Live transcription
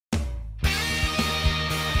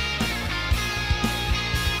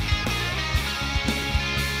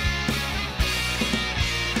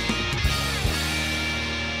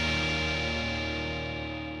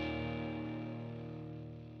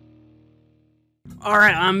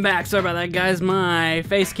Alright, I'm back. Sorry about that, guys. My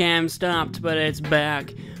face cam stopped, but it's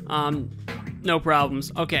back. No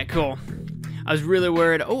problems. Okay, cool. I was really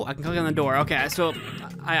worried. Oh, I can click on the door. Okay, so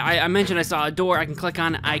I mentioned I saw a door. I can click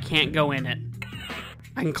on it. I can't go in it.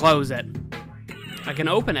 I can close it. I can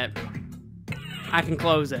open it. I can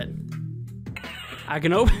close it. I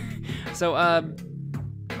can open. So, I'm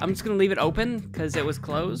just gonna leave it open because it was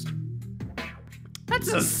closed.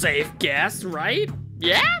 That's a safe guess, right?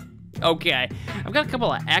 Yeah? Okay. I've got a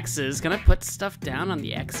couple of X's. Can I put stuff down on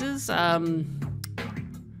the X's?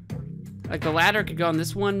 Like the ladder could go on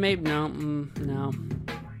this one, maybe? No, no.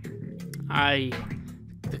 The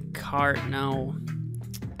cart, no.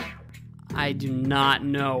 I do not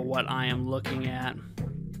know what I am looking at.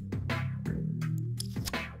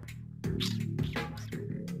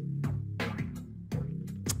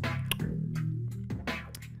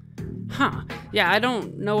 Huh. Yeah, I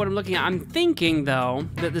don't know what I'm looking at. I'm thinking, though,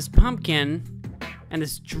 that this pumpkin and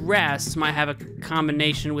this dress might have a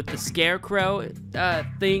combination with the scarecrow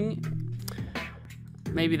thing.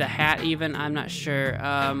 Maybe the hat, even. I'm not sure.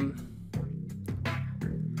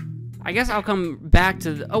 I guess I'll come back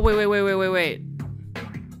to the... Oh, wait. Oh,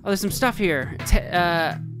 there's some stuff here.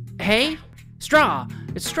 Hay? Straw.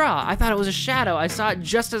 It's straw. I thought it was a shadow. I saw it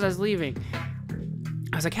just as I was leaving.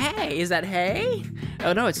 I was like, hey, is that hay?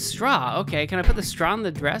 Oh, no, it's straw. Okay, can I put the straw in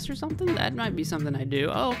the dress or something? That might be something I do.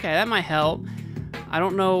 Oh, okay, that might help. I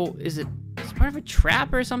don't know, is it part of a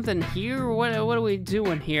trap or something here? Or what are we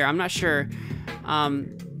doing here? I'm not sure. I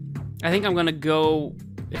think I'm gonna go,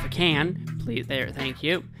 if I can, please, there, thank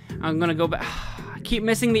you. I'm gonna go back. I keep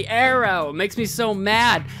missing the arrow. It makes me so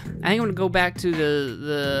mad. I think I'm gonna go back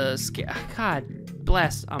to God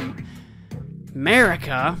bless,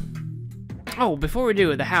 America. Oh, before we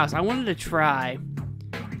do it, the house, I wanted to try.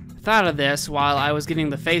 Thought of this while I was getting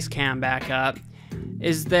the face cam back up.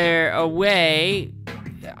 Is there a way?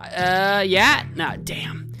 Yeah. No,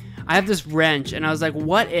 damn. I have this wrench, and I was like,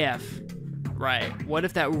 what if? Right. What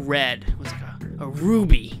if that red was like a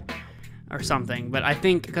ruby or something? But I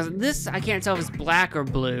think because this, I can't tell if it's black or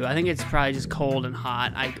blue. I think it's probably just cold and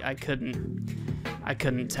hot. I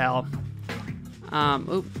couldn't tell.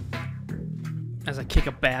 Oop. As I kick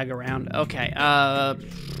a bag around. Okay,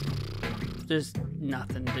 there's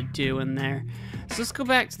nothing to do in there. So let's go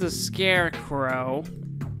back to the scarecrow.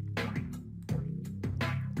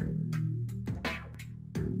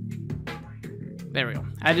 There we go.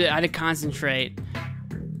 I had to concentrate.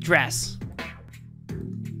 Dress.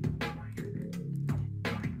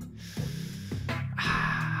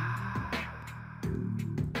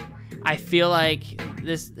 I feel like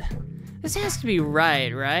this has to be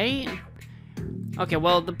right? Okay,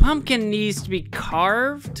 well, the pumpkin needs to be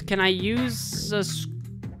carved. Can I use a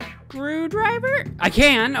screwdriver? I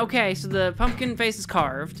can. Okay, so the pumpkin face is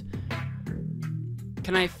carved.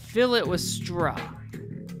 Can I fill it with straw?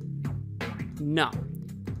 No.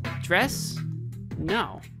 Dress?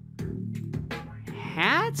 No.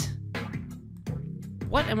 Hat?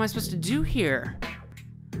 What am I supposed to do here?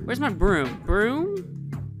 Where's my broom? Broom?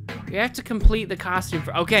 We have to complete the costume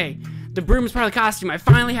for... Okay. The broom is part of the costume. I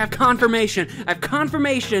finally have confirmation. I have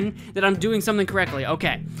confirmation that I'm doing something correctly.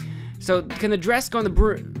 Okay. So, can the dress go on the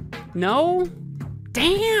broom? No?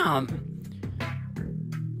 Damn!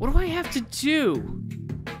 What do I have to do?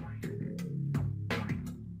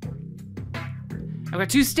 I've got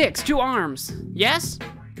 2 sticks, 2 arms. Yes?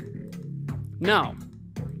 No.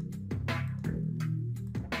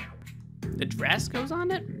 The dress goes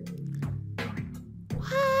on it?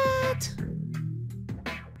 What?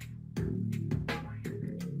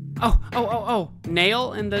 Oh.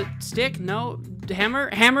 Nail in the stick? No.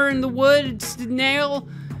 Hammer? Hammer in the wood? Nail?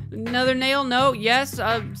 Another nail? No. Yes.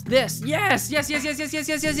 This. Yes. Yes. We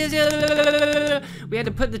had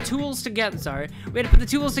to put the tools together. Sorry. We had to put the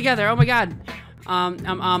tools together. Oh my god. How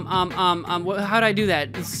do I do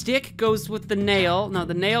that? The stick goes with the nail. No,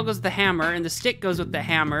 the nail goes with the hammer, and the stick goes with the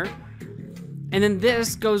hammer. And then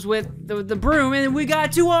this goes with the broom, and we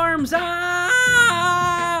got 2 arms.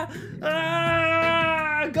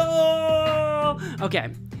 Go! Okay,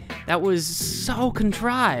 that was so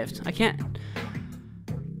contrived. I can't.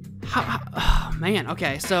 Oh man.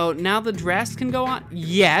 Okay, so now the dress can go on.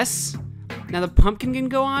 Yes. Now the pumpkin can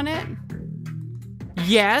go on it.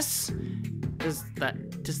 Yes. Does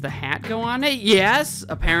the hat go on it? Yes.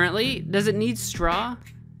 Apparently. Does it need straw?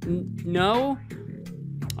 No.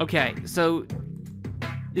 Okay. So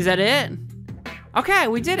is that it? Okay,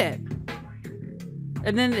 we did it.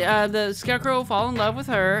 And then the scarecrow will fall in love with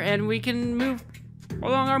her, and we can move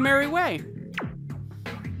along our merry way.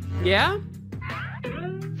 Yeah?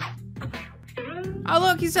 Oh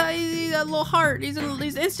look, he's a little heart. He's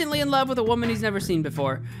instantly in love with a woman he's never seen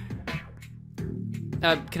before.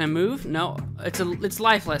 Can I move? No, it's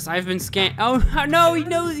lifeless. I've been scanned. Oh no, he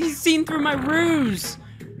knows. He's seen through my ruse.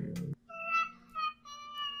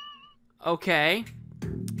 Okay.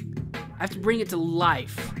 I have to bring it to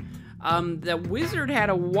life. The wizard had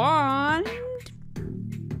a wand.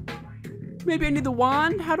 Maybe I need the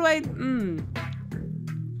wand? How do I,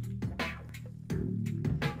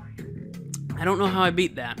 I don't know how I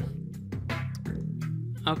beat that.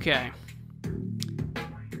 Okay.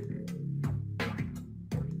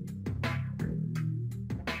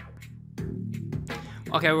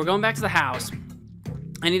 Okay, we're going back to the house.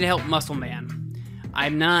 I need to help Muscle Man.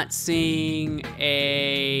 I'm not seeing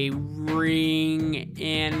a ring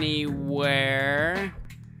anywhere.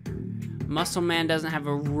 Muscle Man doesn't have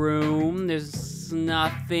a room. There's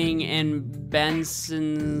nothing in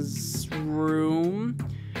Benson's room.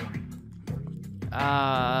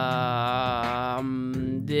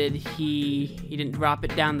 Did he didn't drop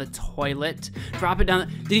it down the toilet?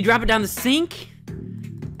 Did he drop it down the sink?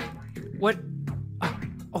 What?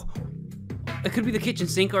 It could be the kitchen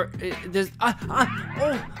sink, or there's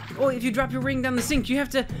if you drop your ring down the sink, you have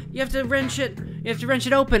to wrench it. You have to wrench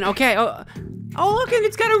it open. Okay. Oh look, and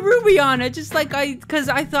it's got a ruby on it, just like because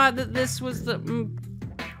I thought that this was the.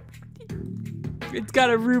 It's got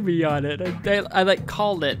a ruby on it. I like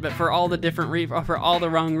called it, but for all the different for all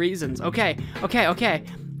the wrong reasons. Okay.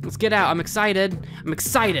 Let's get out. I'm excited.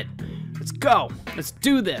 Let's go. Let's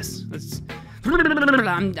do this.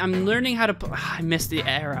 I'm learning how to. I missed the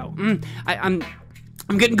arrow. I'm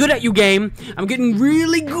getting good at you, game. I'm getting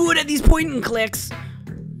really good at these point and clicks.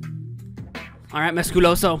 All right,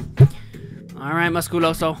 Musculoso.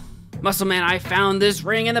 Muscle Man, I found this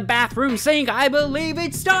ring in the bathroom sink. I believe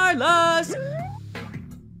it's Starless.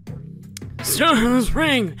 Starless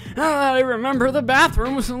ring. I remember the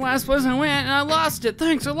bathroom was the last place I went, and I lost it.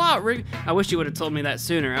 Thanks a lot, Rig. I wish you would have told me that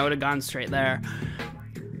sooner. I would have gone straight there.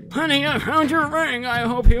 Honey, I found your ring. I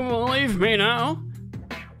hope you will leave me now.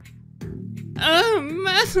 Oh,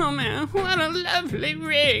 Muscle Man, what a lovely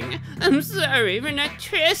ring. I'm sorry for not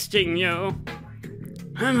trusting you.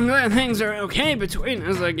 I'm glad things are okay between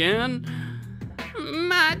us again.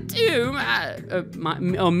 Me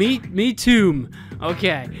too.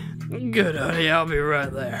 Okay. Good, honey, I'll be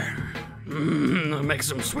right there. I'll make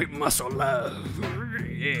some sweet muscle love.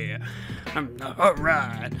 Yeah. All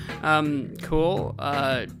right. Cool.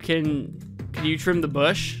 Can you trim the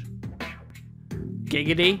bush?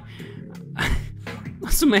 Giggity.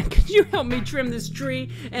 Muscle Man, could you help me trim this tree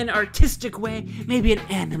in an artistic way? Maybe an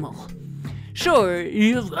animal. Sure,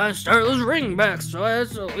 you've got Starless ring back, so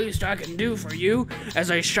that's the least I can do for you,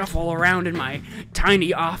 as I shuffle around in my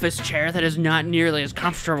tiny office chair that is not nearly as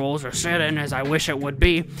comfortable to sit in as I wish it would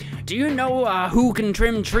be. Do you know who can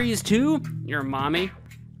trim trees too? Your mommy.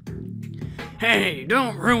 Hey,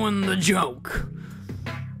 don't ruin the joke.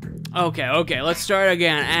 Okay, let's start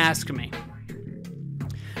again. Ask me.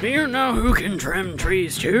 Do you know who can trim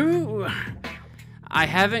trees too? I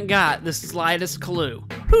haven't got the slightest clue.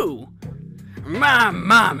 Who? My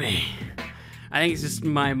mommy. I think it's just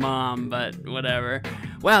my mom, but whatever.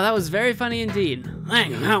 Wow, that was very funny indeed.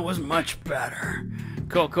 Thanks, that was much better.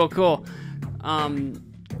 Cool.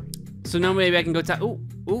 So now maybe I can go talk.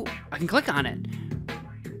 Ooh, I can click on it.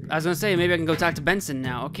 I was gonna say maybe I can go talk to Benson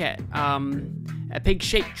now. Okay. A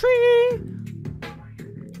pig-shaped tree.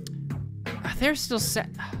 They're still set.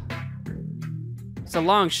 It's a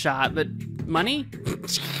long shot, but money?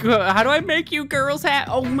 How do I make you girls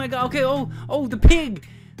happy? Oh my god, okay, oh, the pig!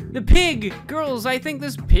 The pig! Girls, I think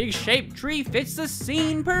this pig-shaped tree fits the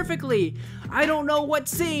scene perfectly. I don't know what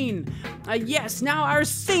scene. Yes, now our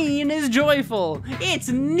scene is joyful. It's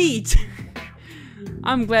neat.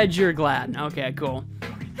 I'm glad you're glad. Okay, cool.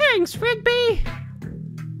 Thanks, Rigby.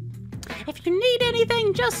 If you need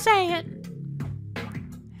anything, just say it.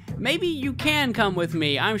 Maybe you can come with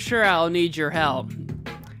me. I'm sure I'll need your help.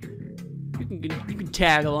 You can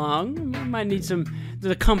tag along. You might need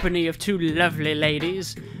the company of two lovely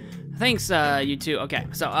ladies. Thanks, you two. Okay,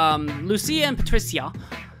 so Lucia and Patricia.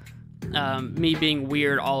 Me being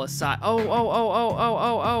weird all aside.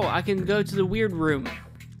 Oh! I can go to the weird room.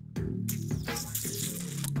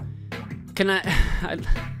 Can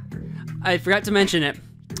I forgot to mention it.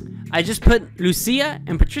 I just put Lucia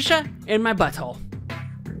and Patricia in my butthole.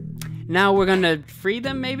 Now we're gonna free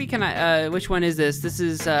them, maybe? Can I, which one is this? This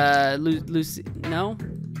is, Lucy, no?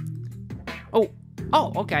 Oh,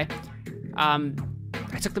 okay. I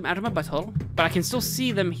took them out of my butthole, but I can still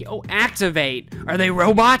see them. Oh, activate. Are they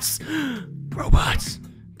robots? Robots.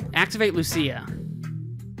 Activate Lucia.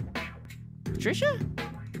 Patricia?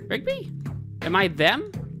 Rigby? Am I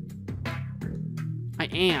them? I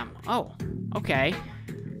am. Oh, okay.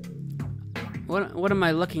 What am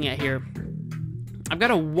I looking at here? I've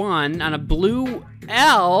got a 1 on a blue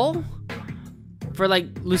L for like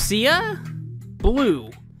Lucia? Blue.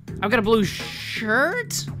 I've got a blue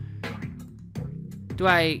shirt? Do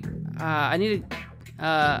I need to,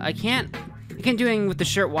 I can't do anything with the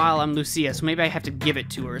shirt while I'm Lucia, so maybe I have to give it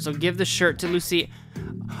to her. So give the shirt to Lucia.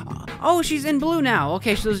 Oh, she's in blue now.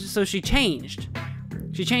 Okay, so she changed.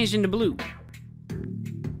 She changed into blue.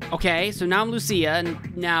 Okay, so now I'm Lucia,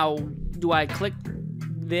 and now do I click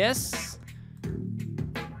this?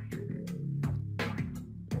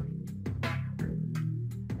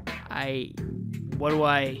 What do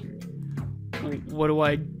I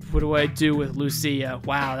do with Lucia?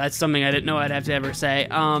 Wow, that's something I didn't know I'd have to ever say.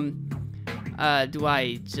 Do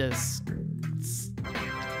I just...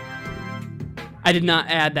 I did not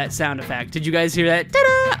add that sound effect. Did you guys hear that?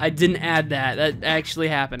 Ta-da! I didn't add that. That actually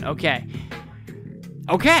happened. Okay.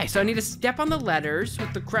 Okay, so I need to step on the letters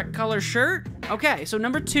with the correct color shirt. Okay, so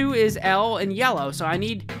number 2 is L in yellow. So I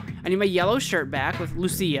need my yellow shirt back with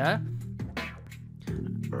Lucia.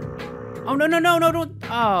 Oh, no, don't.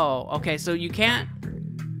 Oh, okay, so you can't.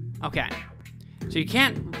 Okay. So you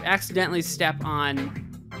can't accidentally step on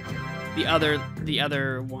the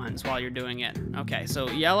other ones while you're doing it. Okay, so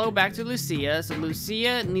yellow back to Lucia. So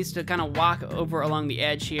Lucia needs to kind of walk over along the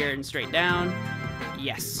edge here and straight down.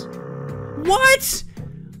 Yes. What?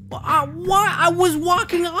 What? I was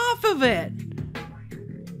walking off of it.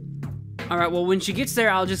 All right, well, when she gets there,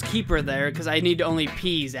 I'll just keep her there because I need only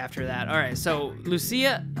P's after that. All right, so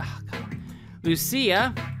Lucia, oh, God.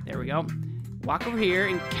 Lucia, there we go. Walk over here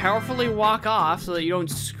and carefully walk off so that you don't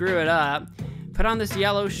screw it up. Put on this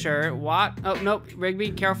yellow shirt, walk, oh, nope,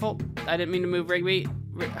 Rigby, careful. I didn't mean to move Rigby.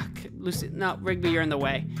 Lucia, no, Rigby, you're in the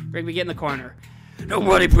way. Rigby, get in the corner.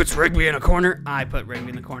 Nobody puts Rigby in a corner. I put Rigby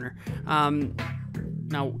in the corner.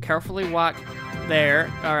 Now, carefully walk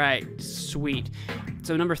there. All right, sweet.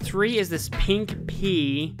 So number 3 is this pink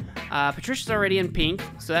P. Patricia's already in pink,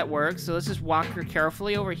 so that works. So let's just walk her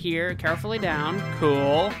carefully over here, carefully down.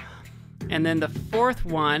 Cool. And then the 4th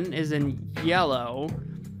one is in yellow.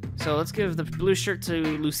 So let's give the blue shirt to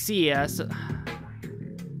Lucia. So,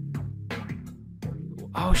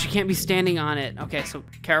 oh, she can't be standing on it. Okay, so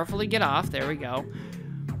carefully get off. There we go.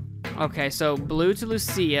 Okay, so blue to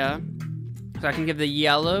Lucia. So I can give the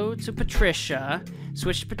yellow to Patricia.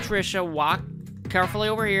 Switch to Patricia. Walk carefully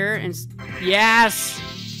over here. And yes!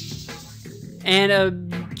 And a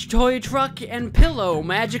toy truck and pillow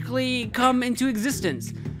magically come into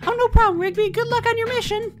existence. Oh, no problem, Rigby. Good luck on your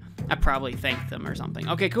mission. I probably thanked them or something.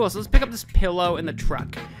 Okay, cool. So let's pick up this pillow in the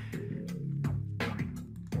truck.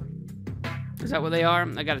 Is that what they are?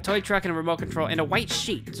 I got a toy truck and a remote control and a white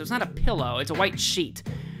sheet. So it's not a pillow, it's a white sheet.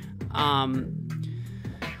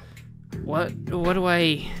 What do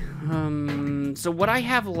I, so what I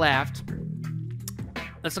have left,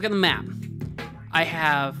 let's look at the map. I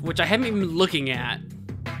have, which I haven't even been looking at,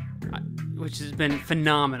 which has been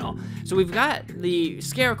phenomenal. So we've got the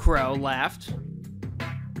Scarecrow left.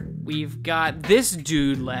 We've got this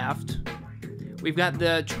dude left. We've got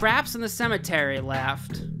the traps in the cemetery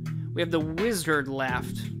left. We have the wizard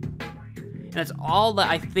left. And that's all that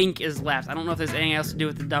I think is left. I don't know if there's anything else to do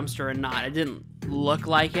with the dumpster or not. It didn't look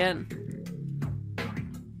like it.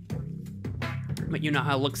 But you know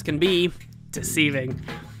how looks can be deceiving.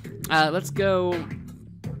 Let's go.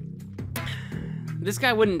 This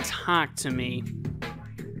guy wouldn't talk to me.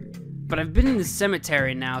 But I've been in the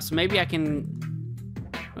cemetery now, so maybe I can...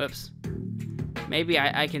 Whoops. Maybe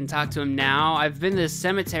I can talk to him now. I've been to the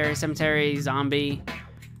cemetery zombie.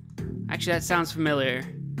 Actually, that sounds familiar.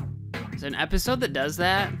 Is there an episode that does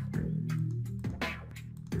that?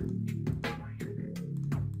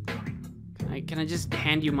 Can I just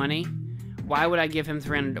hand you money? Why would I give him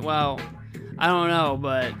 300? Well, I don't know,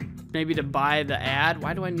 but maybe to buy the ad?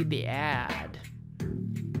 Why do I need the ad?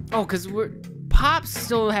 Oh, because Pop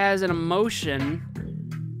still has an emotion.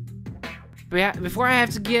 Before I have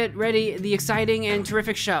to get ready the exciting and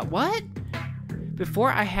terrific show. What?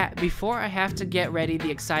 Before I have to get ready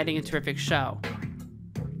the exciting and terrific show.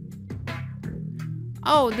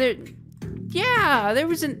 Oh, there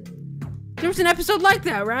was an episode like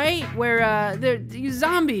that, right? Where these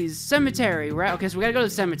zombies, cemetery, right? Okay, so we gotta go to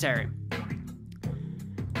the cemetery.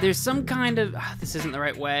 There's some kind of this isn't the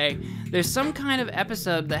right way. There's some kind of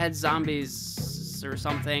episode that had zombies or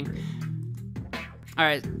something. All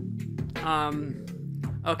right.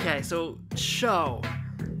 Okay, so show.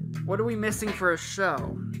 What are we missing for a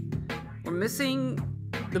show? We're missing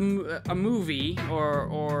a movie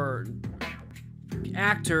or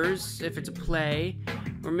actors if it's a play.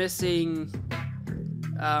 We're missing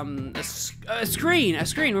A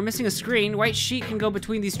screen. We're missing a screen. White sheet can go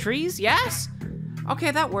between these trees. Yes.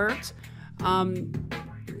 Okay, that worked.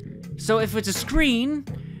 So if it's a screen,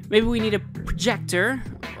 maybe we need a projector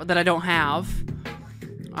that I don't have.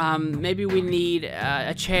 Maybe we need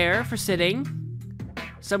a chair for sitting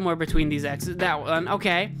somewhere between these X's. That one.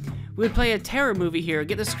 Okay. We would play a terror movie here.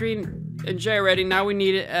 Get the screen and chair ready. Now we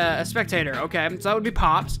need a spectator. Okay, so that would be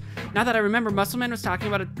Pops. Now that I remember, Muscleman was talking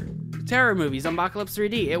about a terror movie, Zombocalypse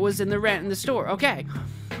 3D. It was in the rent in the store. Okay.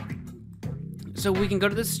 So we can go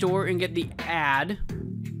to the store and get the ad.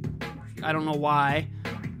 I don't know why,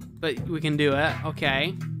 but we can do it.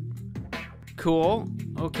 Okay. Cool.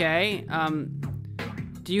 Okay.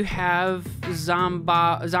 Do you have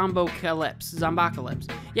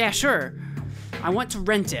Zombocalypse? Yeah, sure. I want to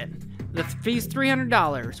rent it. The fee's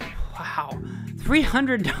 $300. Wow.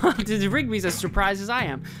 $300? Rigby's as surprised as I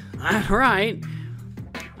am. Right.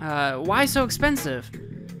 Why so expensive?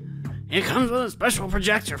 It comes with a special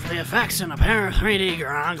projector for the effects and a pair of 3D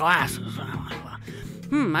glasses.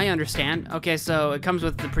 I understand. Okay, so it comes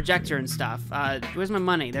with the projector and stuff. Where's my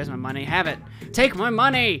money? There's my money. Have it. Take my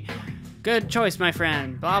money! Good choice, my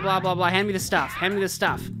friend. Blah, blah, blah, blah. Hand me the stuff. Hand me the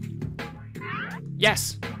stuff.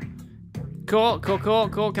 Yes. Cool.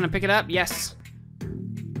 Can I pick it up? Yes.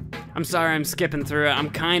 I'm sorry, I'm skipping through it. I'm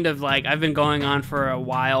kind of like, I've been going on for a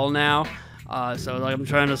while now. So like I'm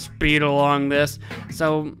trying to speed along this.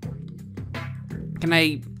 So, can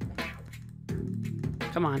I,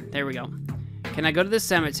 come on, there we go. Can I go to the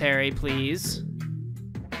cemetery, please?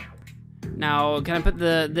 Now, can I put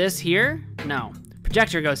this here? No.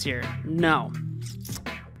 Projector goes here. No.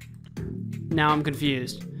 Now I'm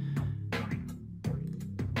confused.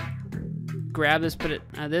 Grab this, put it,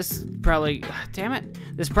 this probably, damn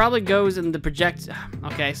it. This probably goes in the project.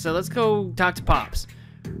 Okay, so let's go talk to Pops.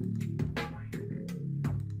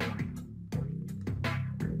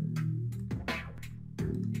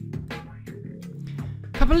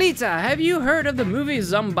 Papalita, have you heard of the movie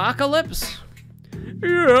Zombocalypse?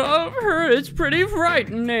 Yeah, I've heard it's pretty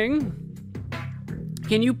frightening.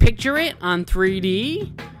 Can you picture it on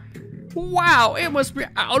 3D? Wow, it must be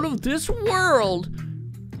out of this world.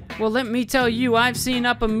 Well, let me tell you, I've seen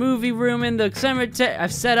up a movie room in the cemetery.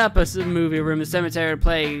 I've set up a movie room in the cemetery to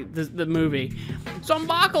play the movie.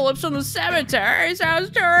 Zombocalypse in the cemetery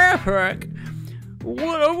sounds terrific.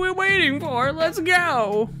 What are we waiting for? Let's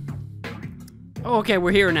go. Oh, okay,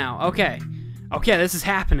 we're here now. Okay, this is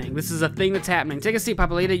happening. This is a thing that's happening. Take a seat,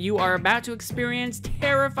 Papalita. You are about to experience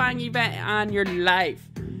terrifying event on your life.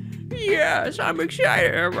 Yes, I'm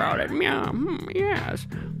excited about it. Yeah, yes.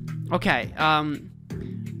 Okay,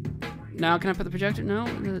 now can I put the projector? No,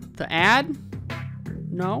 the ad?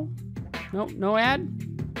 No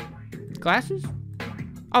ad? Glasses?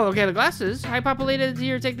 Oh, okay, the glasses. Hi, Papalita.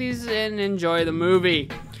 Here, take these and enjoy the movie.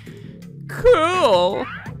 Cool.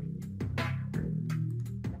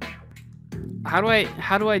 How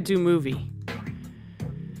do I do movie?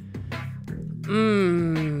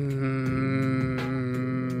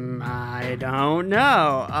 I don't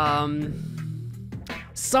know.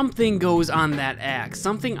 Something goes on that X.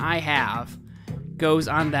 Something I have goes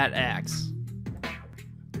on that X.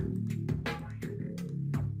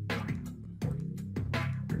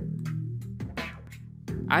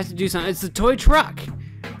 I have to do something. It's the toy truck.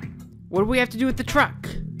 What do we have to do with the truck?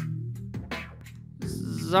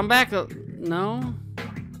 No.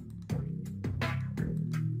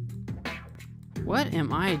 What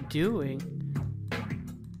am I doing?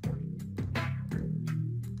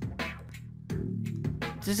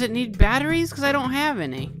 Does it need batteries? Because I don't have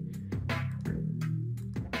any.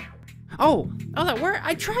 Oh, that worked.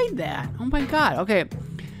 I tried that. Oh my god. Okay.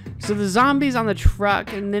 So the zombies on the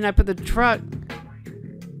truck, and then I put the truck.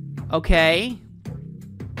 Okay.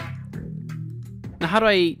 Now how do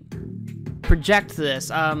I project this?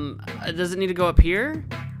 Does it need to go up here?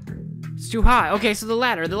 It's too high. Okay, so the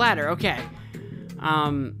ladder, okay.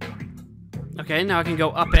 Okay, now I can go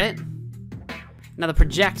up it. Now the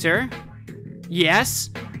projector. Yes.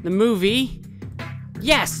 The movie.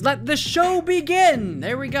 Yes, let the show begin.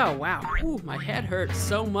 There we go. Wow. Ooh, my head hurts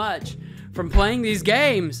so much from playing these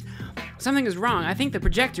games. Something is wrong. I think the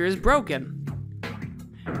projector is broken.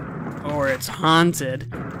 Or it's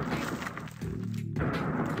haunted.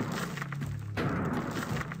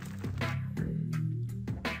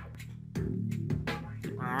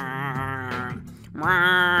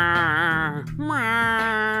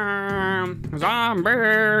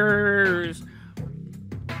 Zombies!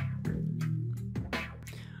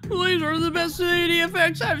 These are the best 3D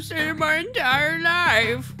effects I've seen in my entire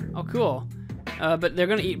life. Oh, cool. But they're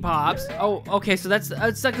gonna eat Pops. Oh, okay, so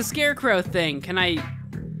it's like the scarecrow thing. Can I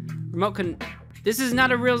This is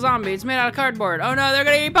not a real zombie. It's made out of cardboard. Oh no, they're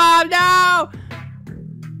gonna eat Pop. No!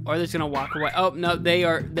 Or they're just gonna walk away. Oh no, they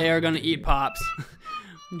are gonna eat Pops.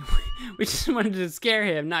 We just wanted to scare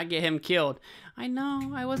him, not get him killed. I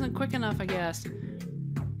know, I wasn't quick enough, I guess.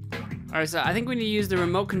 Alright, so I think we need to use the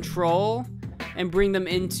remote control and bring them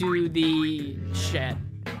into the shed,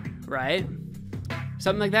 right?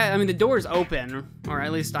 Something like that. I mean, the door's open, or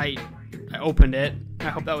at least I opened it. I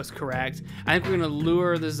hope that was correct. I think we're gonna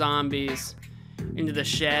lure the zombies into the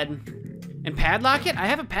shed and padlock it. I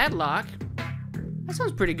have a padlock. That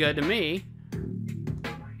sounds pretty good to me.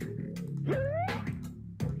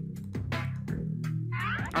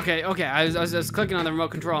 Okay, I was just clicking on the remote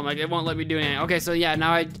control. I'm like, it won't let me do anything. Okay, so yeah,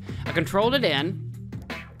 now I controlled it in.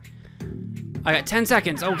 I got 10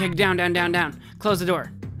 seconds. Okay, down. Close the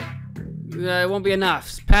door. It won't be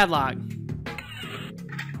enough. Padlock.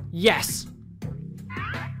 Yes.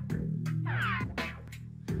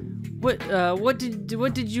 What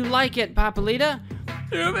did you like it, Papalita?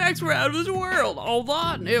 The effects were out of this world.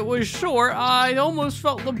 Although it was short, I almost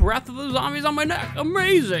felt the breath of the zombies on my neck.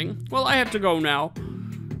 Amazing. Well, I have to go now.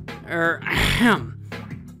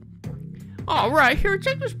 All right, here,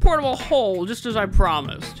 take this portable hole, just as I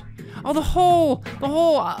promised. Oh, the hole.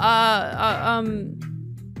 I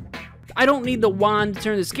don't need the wand to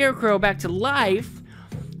turn the scarecrow back to life,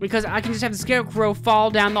 because I can just have the scarecrow fall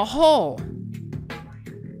down the hole.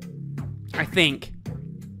 I think.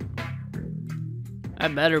 I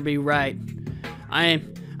better be right.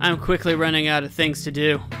 I'm quickly running out of things to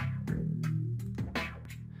do.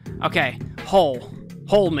 Okay, hole.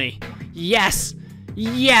 Hole me. Yes!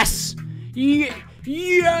 Yes!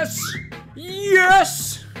 Yes!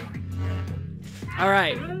 Yes!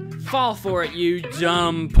 Alright. Fall for it, you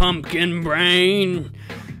dumb pumpkin brain.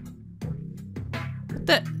 What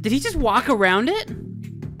the? Did he just walk around it?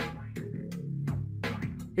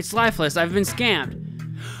 It's lifeless. I've been scammed.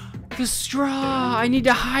 The straw. I need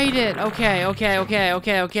to hide it. Okay.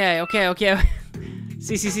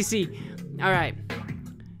 See. Alright.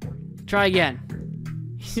 Try again.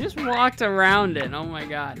 He just walked around it. Oh my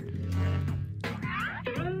god.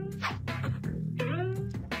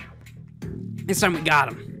 This time we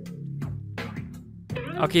got him.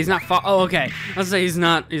 Okay, he's not oh, okay. Let's say he's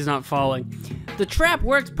not falling. The trap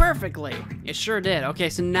worked perfectly. It sure did. Okay,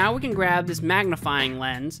 so now we can grab this magnifying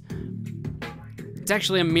lens. It's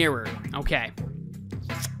actually a mirror. Okay.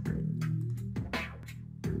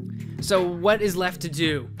 So what is left to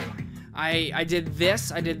do? I did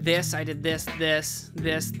this, I did this, I did this.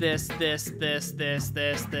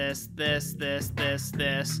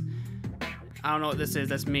 I don't know what this is,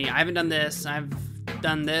 that's me. I haven't done this, I've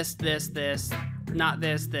done this, not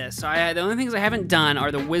this. So the only things I haven't done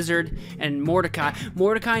are the wizard and Mordecai.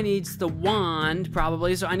 Mordecai needs the wand,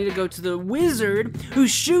 probably, so I need to go to the wizard who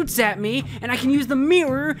shoots at me, and I can use the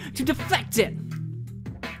mirror to deflect it.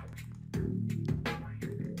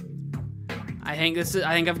 I think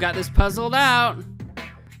I've got this puzzled out.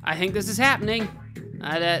 I think this is happening.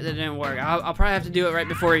 That didn't work. I'll probably have to do it right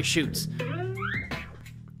before he shoots.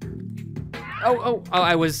 Oh,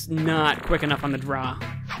 I was not quick enough on the draw.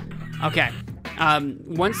 Okay.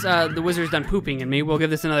 Once the wizard's done pooping in me, we'll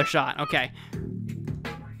give this another shot. Okay.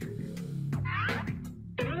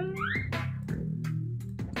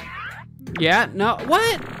 Yeah, no,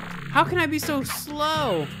 what? How can I be so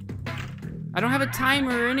slow? I don't have a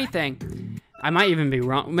timer or anything. I might even be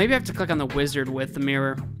wrong. Maybe I have to click on the wizard with the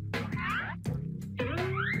mirror.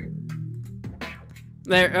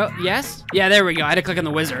 There, oh, yes? Yeah, there we go. I had to click on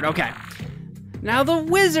the wizard, okay. Now the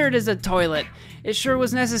wizard is a toilet. It sure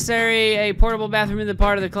was necessary. A portable bathroom in the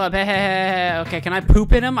part of the club. Hey. Okay, can I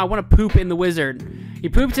poop in him? I want to poop in the wizard. He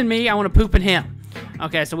pooped in me. I want to poop in him.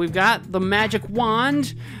 Okay, so we've got the magic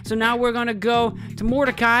wand. So now we're going to go to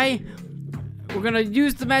Mordecai. We're going to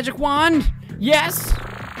use the magic wand. Yes.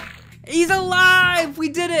 He's alive. We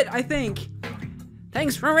did it, I think.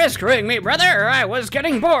 Thanks for rescuing me, brother. I was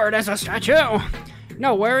getting bored as a statue.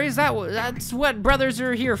 No worries. That's what brothers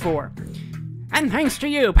are here for. And thanks to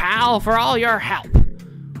you, pal, for all your help.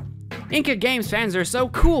 Inca Games fans are so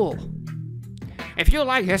cool. If you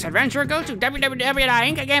like this adventure, go to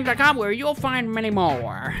www.incagames.com where you'll find many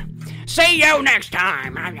more. See you next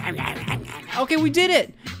time. Okay, we did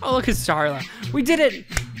it. Oh, look at Starla. We did it.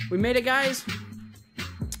 We made it, guys.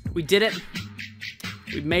 We did it.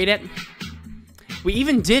 We made it. We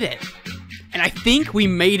even did it. And I think we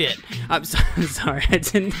made it. I'm sorry, I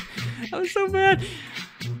didn't. That was so bad.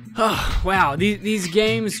 Oh, wow, these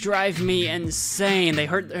games drive me insane. They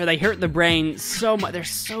hurt the brain so much. They're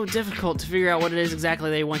so difficult to figure out what it is exactly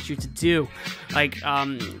they want you to do. Like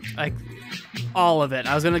all of it.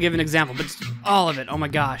 I was gonna give an example, but All of it. Oh my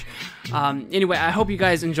gosh. Anyway, I hope you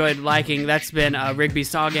guys enjoyed liking. That's been Rigby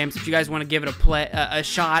Saw Games. If you guys want to give it a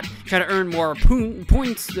shot, try to earn more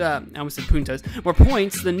points. I almost said puntos. More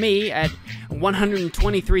points than me at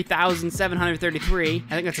 123,733. I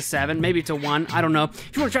think that's a 7. Maybe it's a 1. I don't know.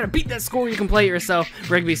 If you want to try to beat that score, you can play it yourself.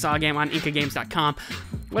 Rigby Saw Game on InkaGames.com.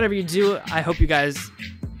 Whatever you do, I hope you guys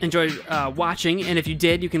enjoyed watching, and if you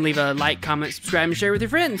did, you can leave a like, comment, subscribe, and share with your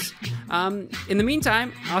friends. In the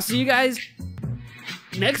meantime, I'll see you guys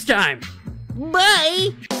next time. Bye!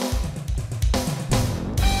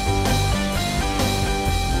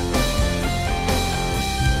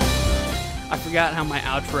 I forgot how my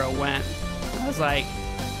outro went. I was like,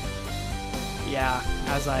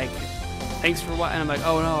 thanks for watching. I'm like,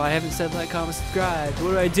 oh no, I haven't said like, comment, subscribe.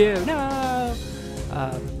 What do I do? No!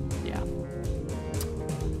 Yeah.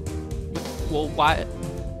 Well, why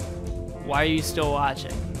are you still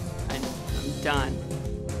watching? I'm done.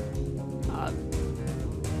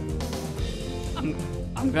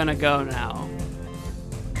 I'm gonna go now.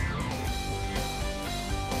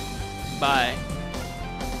 Bye.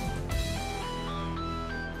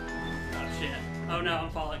 Oh shit. Oh no, I'm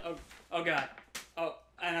falling. Oh god. Oh,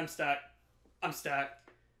 and I'm stuck. I'm stuck.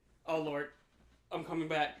 Oh lord. I'm coming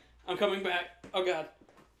back. I'm coming back. Oh god.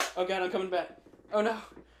 Oh god, I'm coming back. Oh no.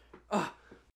 Oh.